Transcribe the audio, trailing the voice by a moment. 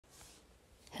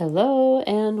Hello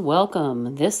and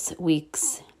welcome. This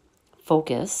week's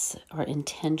focus or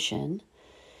intention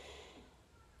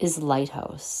is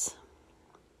lighthouse.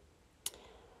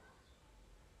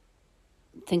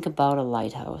 Think about a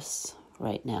lighthouse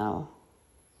right now.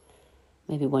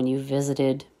 Maybe when you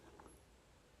visited,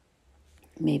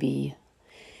 maybe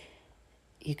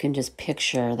you can just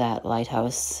picture that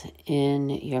lighthouse in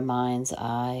your mind's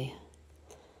eye.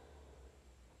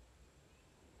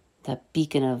 That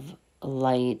beacon of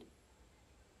light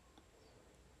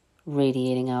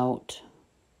radiating out.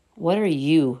 What are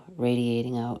you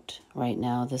radiating out right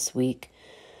now this week?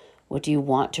 What do you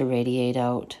want to radiate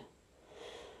out?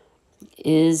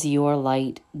 Is your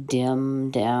light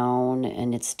dim down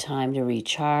and it's time to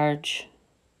recharge?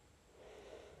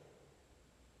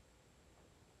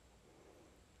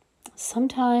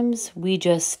 Sometimes we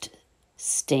just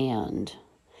stand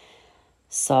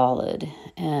solid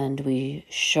and we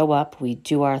show up, we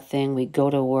do our thing, we go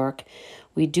to work,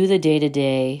 we do the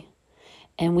day-to-day,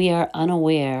 and we are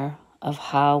unaware of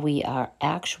how we are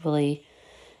actually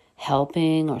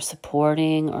helping or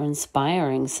supporting or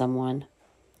inspiring someone,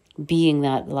 being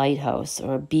that lighthouse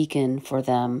or a beacon for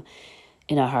them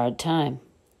in a hard time.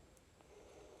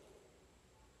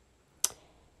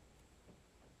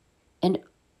 And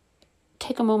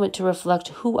take a moment to reflect,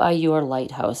 who are your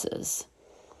lighthouses?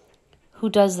 Who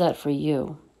does that for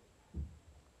you?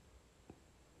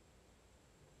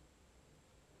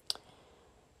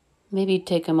 Maybe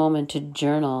take a moment to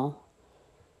journal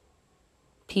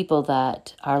people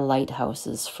that are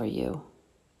lighthouses for you.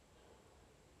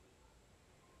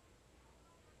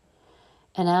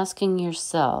 And asking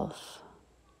yourself,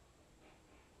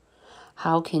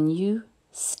 how can you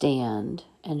stand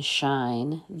and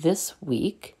shine this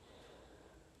week?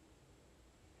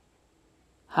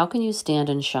 How can you stand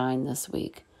and shine this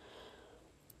week?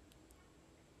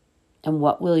 And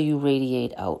what will you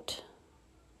radiate out?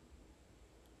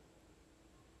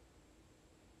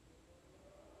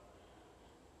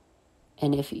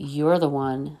 And if you're the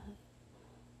one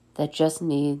that just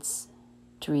needs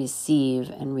to receive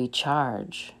and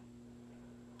recharge,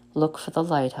 look for the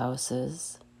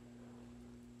lighthouses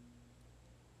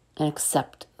and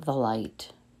accept the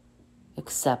light,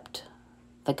 accept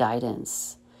the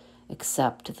guidance,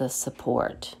 accept the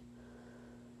support,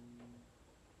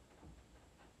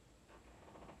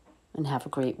 and have a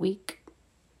great week.